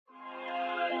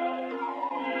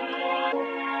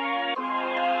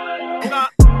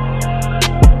Aloha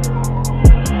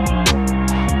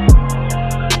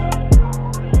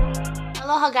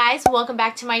guys, welcome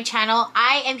back to my channel.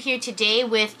 I am here today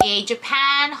with a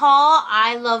Japan haul.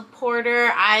 I love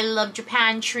Porter, I love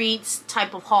Japan treats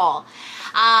type of haul.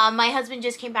 My husband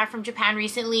just came back from Japan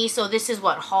recently, so this is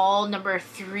what, haul number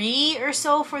 3 or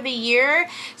so for the year.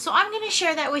 So I'm going to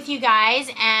share that with you guys.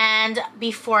 And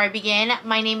before I begin,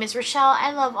 my name is Richelle.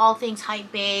 I love all things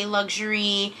Hype Bay,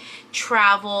 luxury,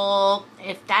 travel.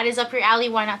 If that is up your alley,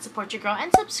 why not support your girl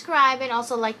and subscribe, and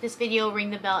also like this video,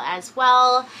 ring the bell as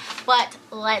well. But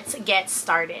let's get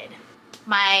started.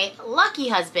 My lucky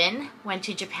husband went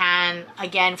to Japan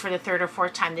again for the 3rd or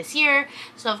 4th time this year.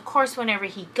 So of course, whenever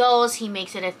he goes, he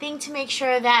makes it a thing to make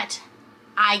sure that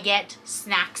I get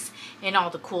snacks and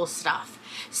all the cool stuff.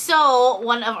 So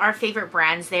one of our favorite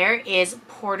brands there is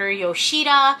Porter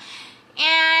Yoshida.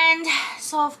 And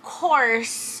so of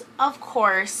course,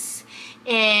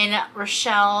 in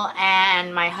Richelle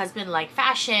and my husband like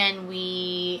fashion,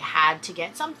 we had to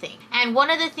get something. And one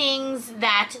of the things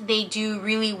that they do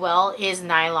really well is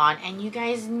nylon. And you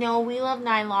guys know we love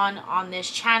nylon on this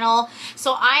channel.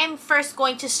 So I'm first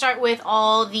going to start with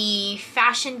all the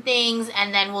fashion things,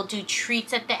 and then we'll do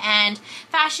treats at the end.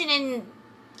 Fashion and,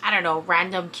 I don't know,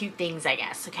 random cute things, I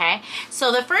guess, okay?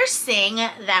 So the first thing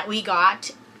that we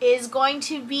got is going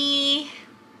to be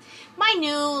my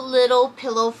new little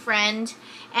pillow friend,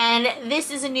 and this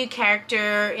is a new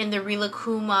character in the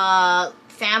rilakuma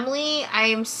family. I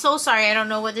am so sorry, I don't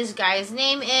know what this guy's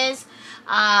name is.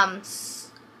 I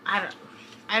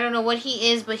don't know what he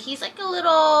is, but he's like a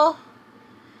little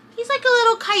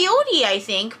coyote, I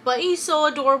think, but he's so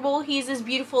adorable. He's this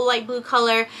beautiful light blue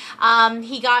color.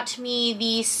 He got me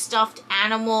the stuffed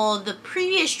animal the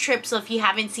previous trip, so if you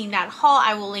haven't seen that haul,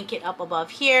 I will link it up above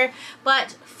here.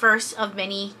 But first of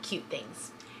many cute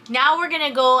things. Now we're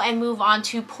gonna go and move on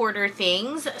to Porter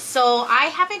things. So I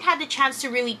haven't had the chance to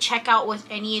really check out what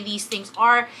any of these things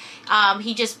are.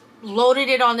 He just loaded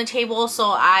it on the table, so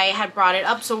I had brought it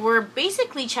up, so we're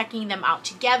basically checking them out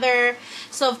together.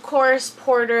 So of course,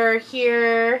 Porter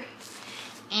here,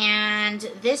 and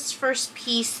this first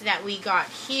piece that we got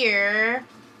here,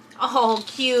 oh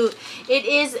cute, it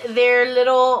is their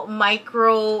little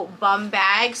micro bum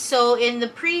bag. So in the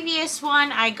previous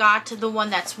one, I got the one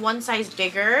that's one size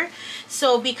bigger.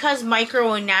 So because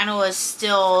micro and nano is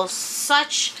still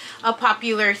such a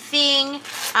popular thing,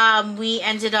 we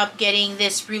ended up getting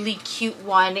this really cute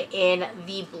one in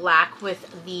the black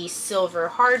with the silver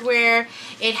hardware.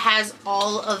 It has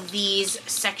all of these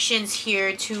sections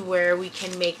here to where we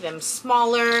can make them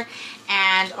smaller,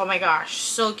 and oh my gosh,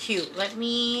 so cute.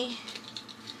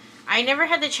 I never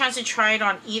had the chance to try it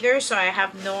on either, so I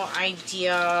have no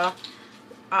idea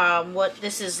what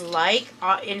this is like.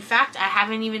 In fact, I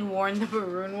haven't even worn the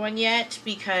maroon one yet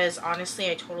because honestly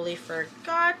I totally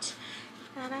forgot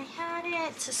that I had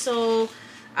it. So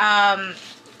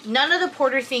none of the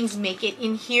Porter things make it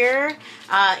in here.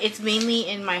 It's mainly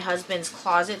in my husband's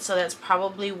closet, so that's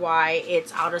probably why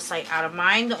it's out of sight, out of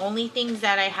mind. The only things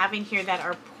that I have in here that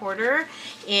are Porter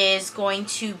is going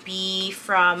to be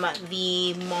from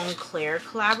the Montclair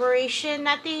collaboration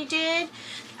that they did.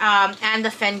 And the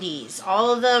Fendi's.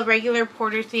 All of the regular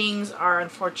Porter things are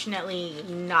unfortunately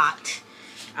not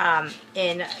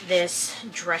in this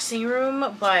dressing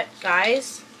room. But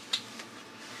guys,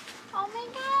 oh my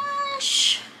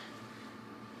gosh,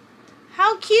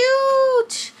 how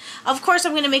cute! Of course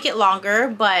I'm going to make it longer,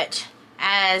 but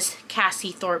as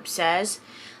Cassie Thorpe says,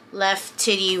 left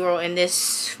titty roll in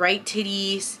this right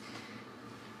titties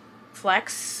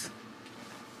flex.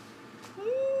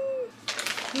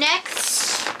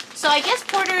 Next, so I guess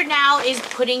Porter now is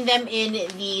putting them in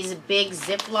these big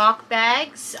Ziploc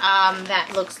bags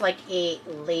that looks like a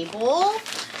label.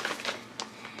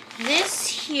 This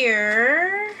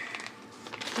here,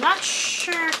 not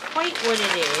sure quite what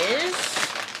it is.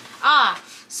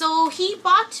 So he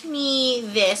bought me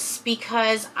this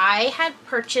because I had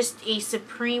purchased a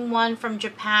Supreme one from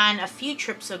Japan a few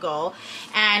trips ago,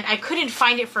 and I couldn't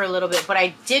find it for a little bit, but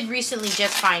I did recently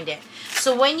just find it.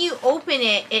 So when you open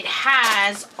it, it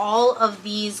has all of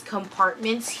these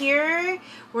compartments here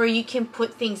where you can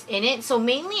put things in it. So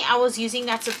mainly I was using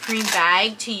that Supreme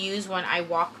bag to use when I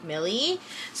walk Millie.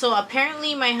 So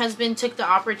apparently my husband took the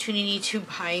opportunity to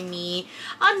buy me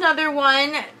another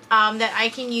one that I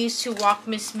can use to walk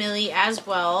Miss Millie as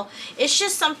well. It's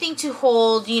just something to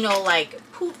hold, you know, like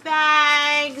poop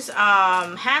bags,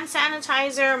 hand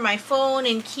sanitizer, my phone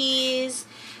and keys.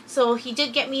 So he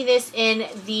did get me this in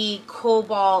the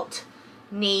cobalt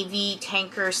navy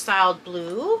tanker styled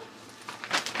blue.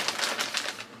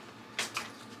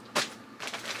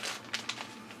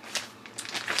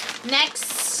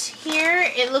 Next here,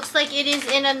 it looks like it is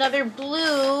in another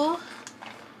blue.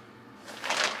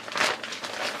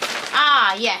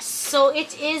 Ah, yes. So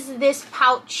it is this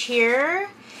pouch here.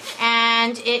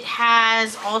 And it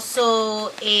has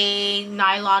also a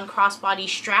nylon crossbody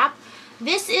strap.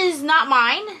 This is not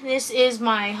mine. This is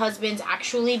my husband's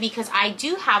actually, because I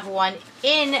do have one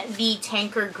in the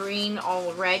tanker green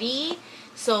already.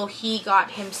 So he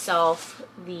got himself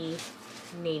the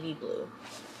navy blue.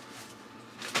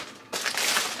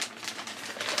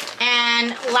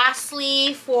 And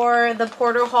lastly, for the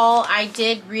Porter haul, I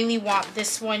did really want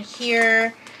this one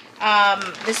here.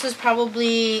 This was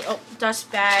probably, oh,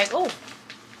 dust bag.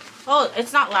 Oh,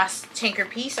 it's not last tanker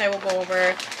piece. I will go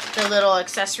over the little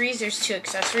accessories. There's 2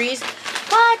 accessories.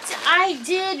 But I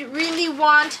did really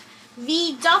want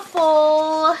the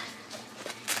duffel.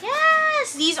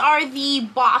 Yes, these are the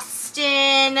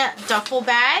Boston duffel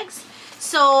bags.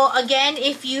 So again,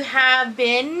 if you have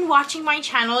been watching my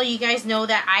channel, you guys know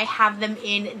that I have them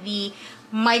in the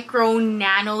micro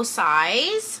nano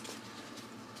size.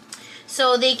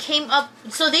 So they came up,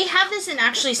 so they have this in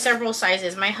actually several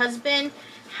sizes. My husband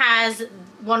has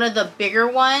one of the bigger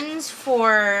ones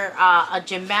for a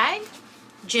gym bag,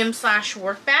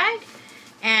 gym/work bag.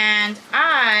 And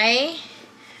I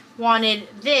wanted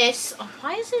this. Oh,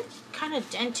 why is it kind of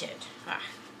dented?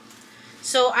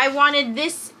 So I wanted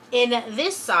this in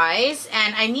this size,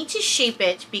 and I need to shape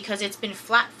it because it's been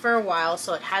flat for a while,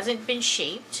 so it hasn't been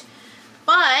shaped.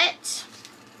 But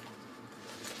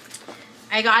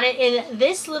I got it in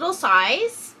this little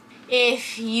size.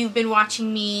 If you've been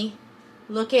watching me,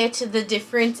 look at the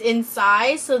difference in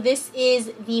size. So this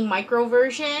is the micro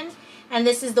version, and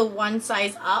this is the one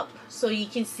size up, so you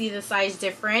can see the size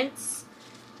difference.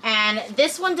 And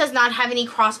this one does not have any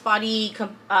crossbody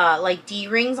like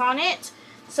D-rings on it.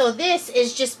 So this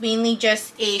is just mainly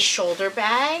just a shoulder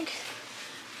bag.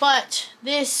 But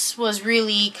this was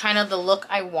really kind of the look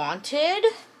I wanted.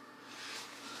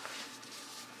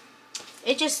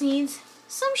 It just needs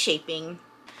some shaping.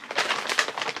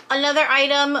 Another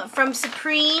item from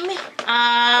Supreme.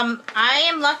 I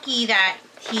am lucky that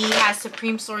he has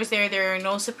Supreme stores there. There are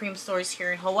no Supreme stores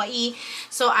here in Hawaii.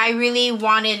 So I really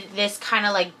wanted this kind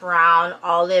of like brown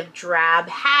olive drab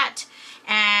hat.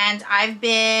 And I've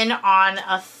been on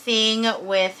a thing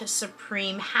with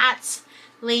Supreme hats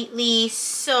lately.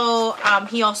 So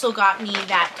he also got me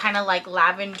that kind of like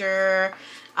lavender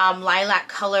lilac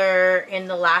color in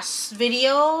the last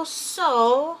video.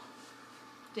 So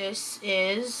this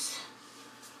is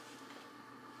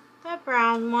the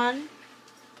brown one.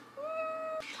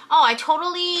 Oh, I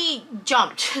totally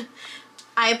jumped.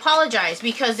 I apologize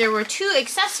because there were 2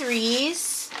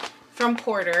 accessories from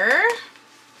Porter.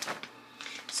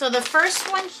 So the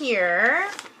first one here,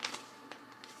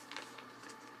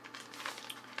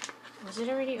 was it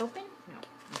already open? No.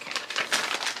 Okay.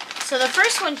 So the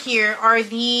first one here are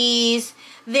these.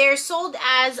 They're sold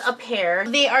as a pair.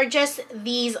 They are just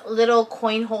these little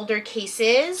coin holder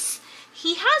cases.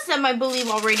 He has them, I believe,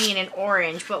 already in an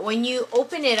orange, but when you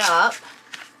open it up,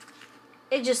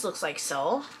 it just looks like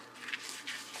so.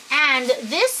 And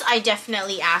this I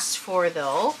definitely asked for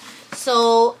though.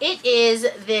 So it is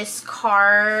this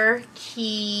car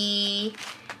key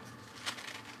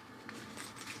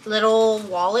little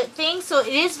wallet thing. So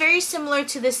it is very similar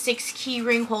to the 6 key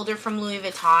ring holder from Louis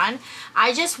Vuitton.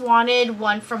 I just wanted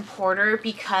one from Porter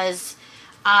because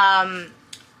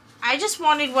I just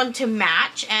wanted one to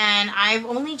match, and I've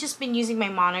only just been using my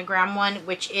monogram one,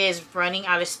 which is running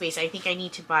out of space. I think I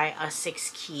need to buy a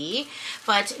 6 key.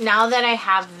 But now that I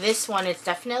have this one, it's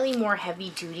definitely more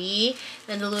heavy duty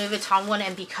than the Louis Vuitton one,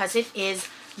 and because it is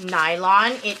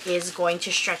nylon, it is going to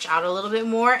stretch out a little bit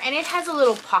more, and it has a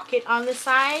little pocket on the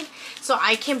side, so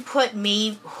I can put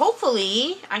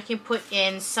hopefully I can put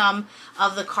in some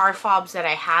of the car fobs that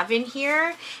I have in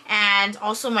here, and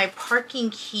also my parking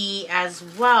key as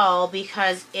well,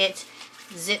 because it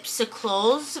zips to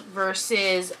close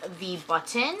versus the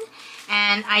button.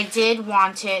 And I did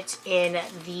want it in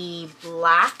the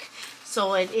black,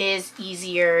 so it is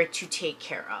easier to take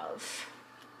care of.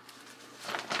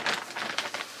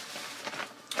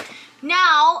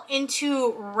 Now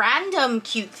into random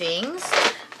cute things.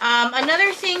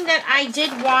 Another thing that I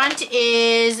did want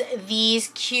is these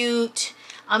cute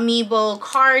amiibo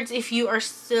cards. If you are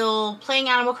still playing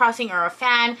Animal Crossing or a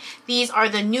fan, these are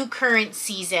the new current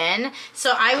season.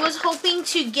 So I was hoping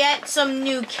to get some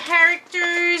new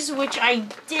characters, which I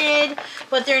did,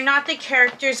 but they're not the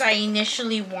characters I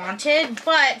initially wanted.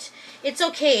 But it's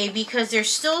okay because they're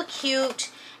still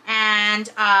cute. And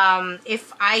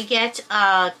if I get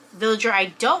a villager I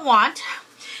don't want,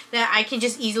 that I can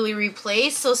just easily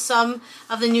replace. So some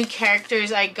of the new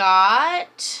characters I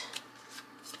got.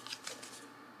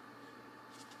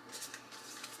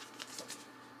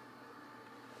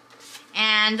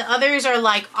 And the others are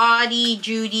like Audie,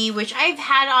 Judy, which I've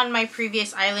had on my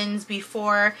previous islands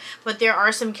before, but there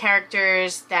are some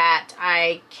characters that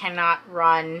I cannot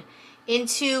run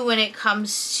into when it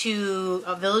comes to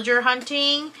villager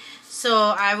hunting.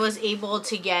 So I was able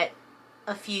to get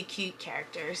a few cute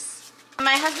characters.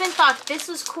 My husband thought this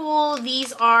was cool.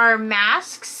 These are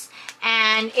masks,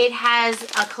 and it has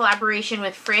a collaboration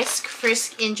with ffirst.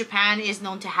 ffirst in Japan is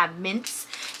known to have mints.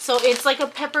 So it's like a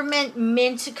peppermint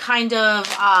mint kind of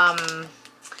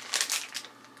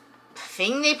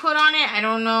thing they put on it. I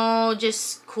don't know,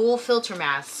 just cool filter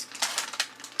mask.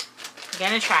 I'm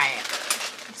gonna try it.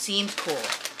 It seems cool.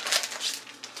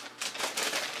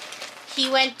 He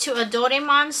went to a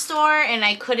Doraemon store and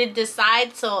I couldn't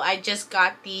decide, so I just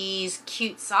got these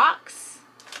cute socks.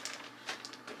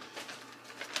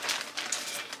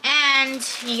 And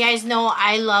you guys know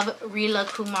I love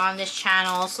readd Kuma on this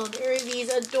channel, so there are these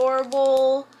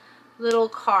adorable little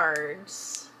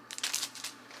cards.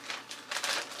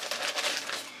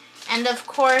 And of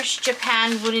course,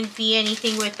 Japan wouldn't be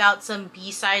anything without some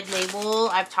B-side label.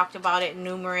 I've talked about it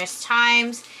numerous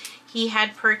times. He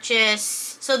had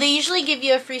purchased, so they usually give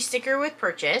you a free sticker with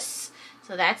purchase.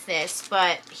 So that's this,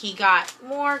 but he got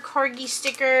more Corgi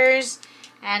stickers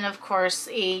and of course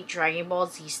a Dragon Ball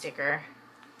Z sticker.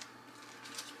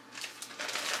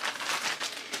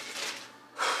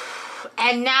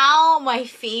 And now my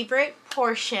favorite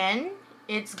portion,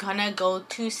 it's gonna go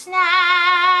to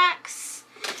snacks.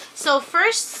 So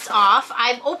first off,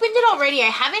 I've opened it already. I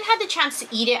haven't had the chance to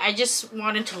eat it. I just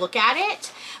wanted to look at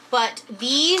it. But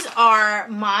these are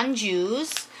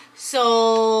manjus.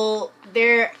 So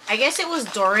they're, I guess it was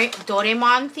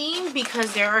Doraemon themed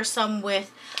because there are some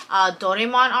with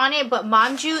Doraemon on it, but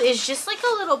manju is just like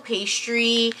a little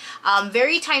pastry.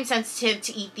 Very time sensitive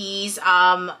to eat these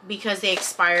because they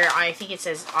expire, I think it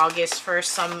says August 1st,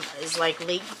 some is like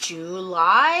late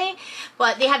July,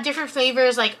 but they have different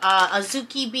flavors like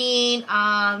azuki bean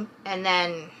and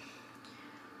then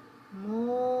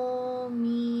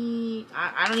momi.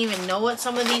 I don't even know what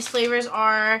some of these flavors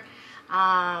are.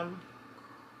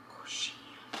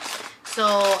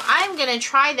 So I'm gonna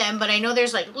try them, but I know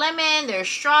there's like lemon, there's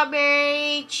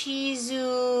strawberry,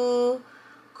 chizu,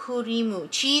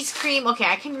 kurimu, cheese cream. Okay,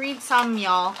 I can read some,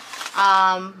 y'all.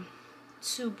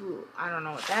 Tsubu, I don't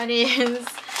know what that is,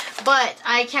 but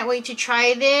I can't wait to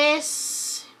try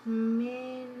this.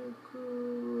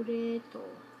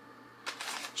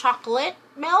 Chocolate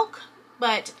milk,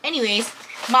 but anyways,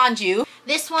 manju.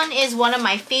 This one is one of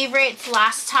my favorites.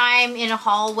 Last time in a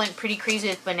haul went pretty crazy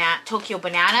with Tokyo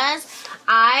bananas.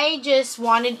 I just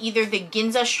wanted either the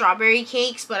Ginza strawberry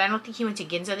cakes, but I don't think he went to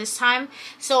Ginza this time.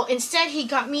 So instead he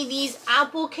got me these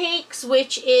apple cakes,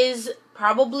 which is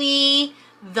probably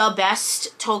the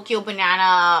best Tokyo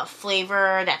banana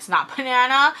flavor that's not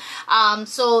banana.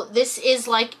 So this is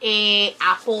like a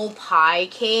apple pie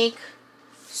cake.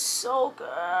 So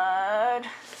good.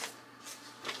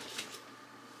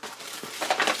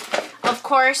 Of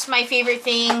course, my favorite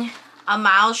thing, a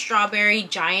mild strawberry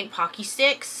giant Pocky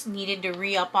sticks. Needed to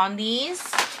re-up on these.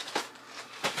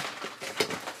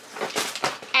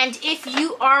 And if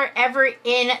you are ever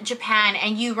in Japan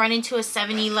and you run into a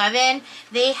 7-Eleven,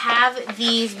 they have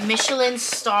these Michelin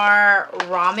star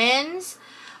ramens.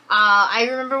 I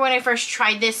remember when I first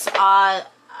tried this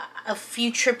a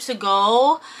few trips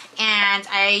ago, and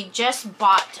I just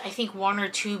bought I think one or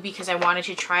two because I wanted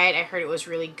to try it. I heard it was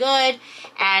really good,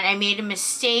 and I made a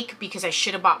mistake because I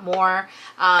should have bought more.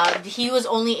 He was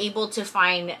only able to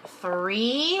find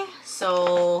 3,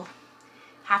 so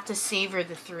have to savor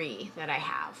the 3 that I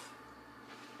have.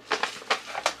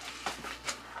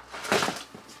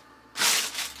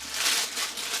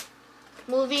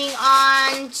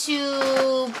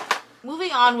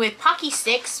 Moving on with Pocky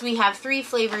sticks, we have 3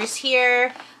 flavors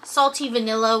here. Salty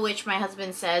vanilla, which my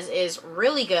husband says is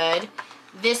really good.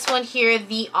 This one here,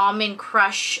 the almond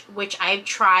crush, which I've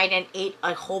tried and ate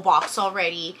a whole box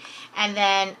already. And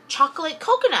then chocolate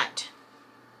coconut.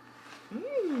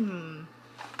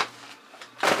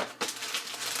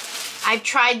 I've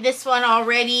tried this one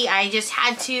already. I just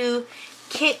had to.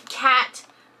 Kit Kat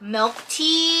milk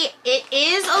tea. It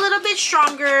is a little bit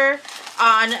stronger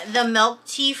on the milk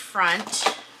tea front.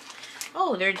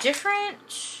 Oh, they're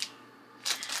different.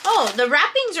 Oh, the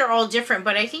wrappings are all different,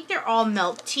 but I think they're all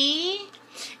milk tea.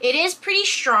 It is pretty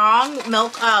strong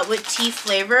milk with tea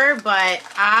flavor, but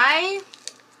I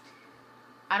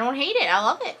don't hate it. I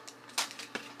love it.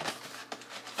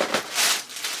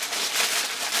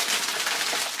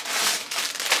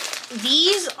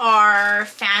 these are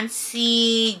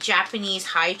fancy Japanese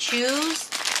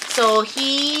haichus. So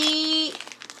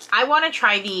I want to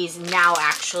try these now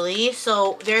actually.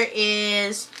 So there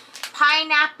is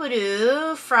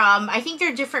pineapple from, I think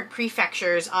they're different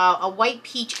prefectures, a white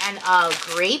peach and a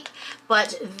grape,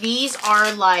 but these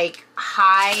are like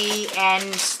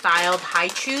high-end styled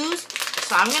haichus.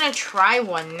 So I'm gonna try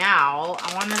one now.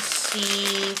 I want to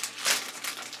see.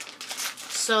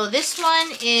 So this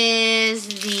one is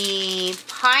the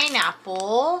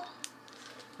pineapple.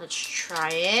 Let's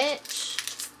try it.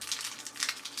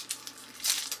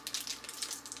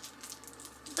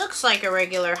 Looks like a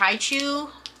regular haichu.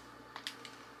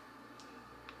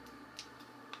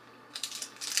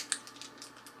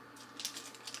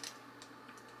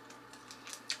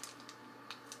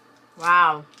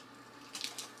 Wow.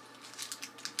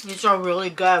 These are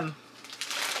really good.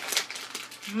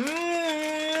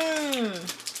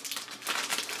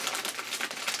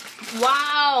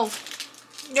 Wow.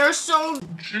 They're so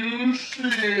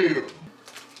juicy.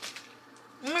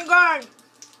 Oh my god.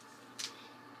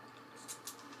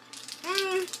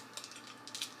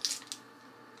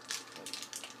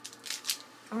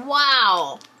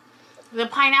 Wow. The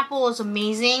pineapple is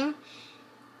amazing.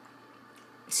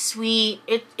 Sweet.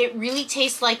 It really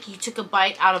tastes like you took a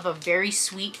bite out of a very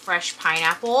sweet, fresh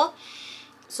pineapple.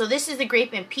 So this is the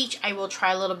grape and peach. I will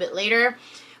try a little bit later.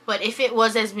 But if it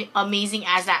was as amazing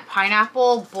as that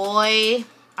pineapple, boy,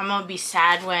 I'm going to be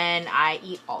sad when I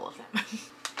eat all of them.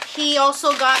 He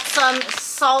also got some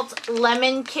salt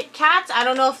lemon Kit Kats. I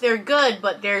don't know if they're good,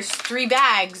 but there's 3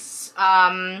 bags.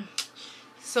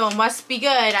 So it must be good.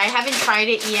 I haven't tried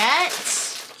it yet.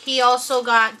 He also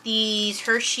got these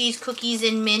Hershey's cookies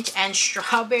in mint and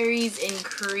strawberries in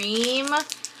cream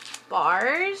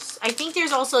bars. I think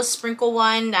there's also a sprinkle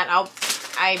one that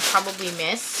I probably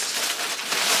missed.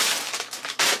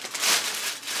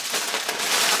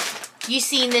 You've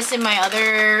seen this in my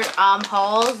other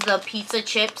hauls, the pizza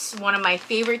chips. One of my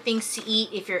favorite things to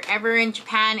eat if you're ever in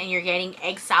Japan and you're getting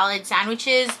egg salad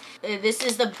sandwiches. This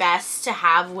is the best to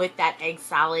have with that egg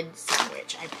salad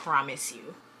sandwich, I promise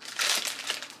you.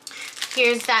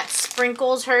 Here's that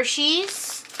sprinkles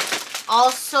Hershey's.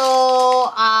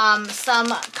 Also,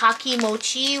 some kaki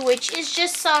mochi, which is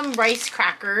just some rice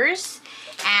crackers.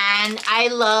 And I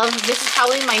love, this is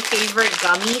probably my favorite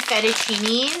gummy,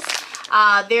 fettuccinis.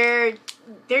 They're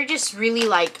just really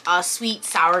like sweet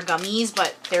sour gummies,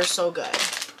 but they're so good.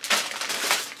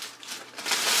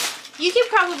 You can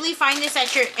probably find this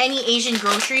at any Asian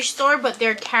grocery store, but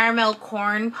they're caramel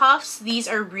corn puffs. These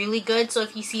are really good, so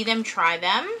if you see them, try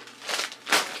them.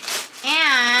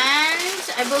 And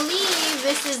I believe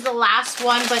this is the last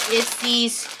one, but it's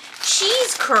these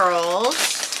cheese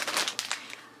curls.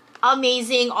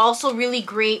 Amazing. Also really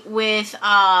great with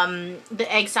the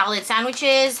egg salad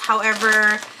sandwiches.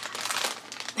 However,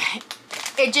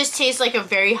 it just tastes like a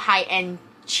very high-end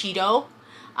Cheeto.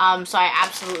 So I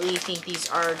absolutely think these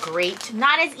are great.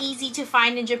 Not as easy to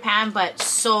find in Japan, but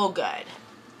so good.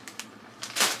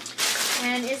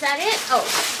 And is that it? Oh,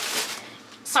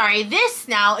 sorry. This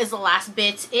now is the last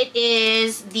bit. It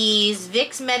is these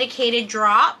Vicks medicated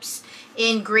drops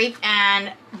in grape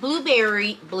and grape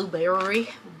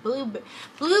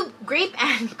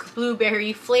and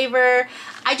blueberry flavor.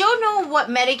 I don't know what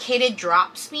medicated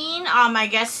drops mean. I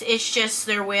guess it's just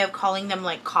their way of calling them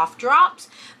like cough drops.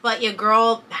 But your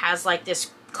girl has like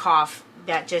this cough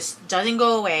that just doesn't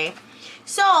go away.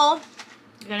 So I'm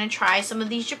gonna try some of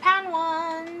these Japan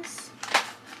ones.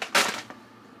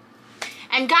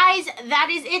 And guys, that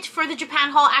is it for the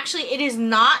Japan haul. Actually, it is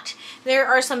not. There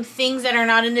are some things that are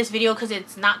not in this video because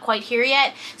it's not quite here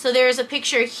yet. So there's a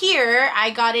picture here. I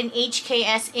got an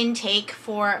HKS intake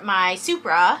for my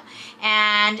Supra.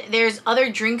 And there's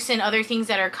other drinks and other things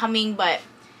that are coming, but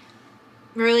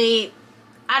really,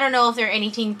 I don't know if they're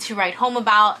anything to write home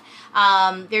about.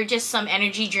 They're just some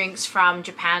energy drinks from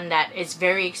Japan that is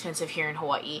very expensive here in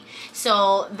Hawaii.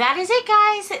 So that is it,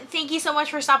 guys. Thank you so much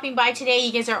for stopping by today.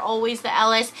 You guys are always the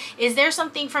Ellest. Is there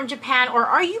something from Japan, or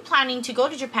are you planning to go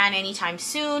to Japan anytime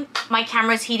soon? My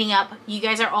camera's heating up. You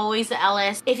guys are always the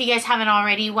Ellest. If you guys haven't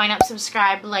already, why not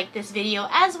subscribe, like this video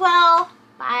as well.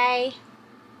 Bye.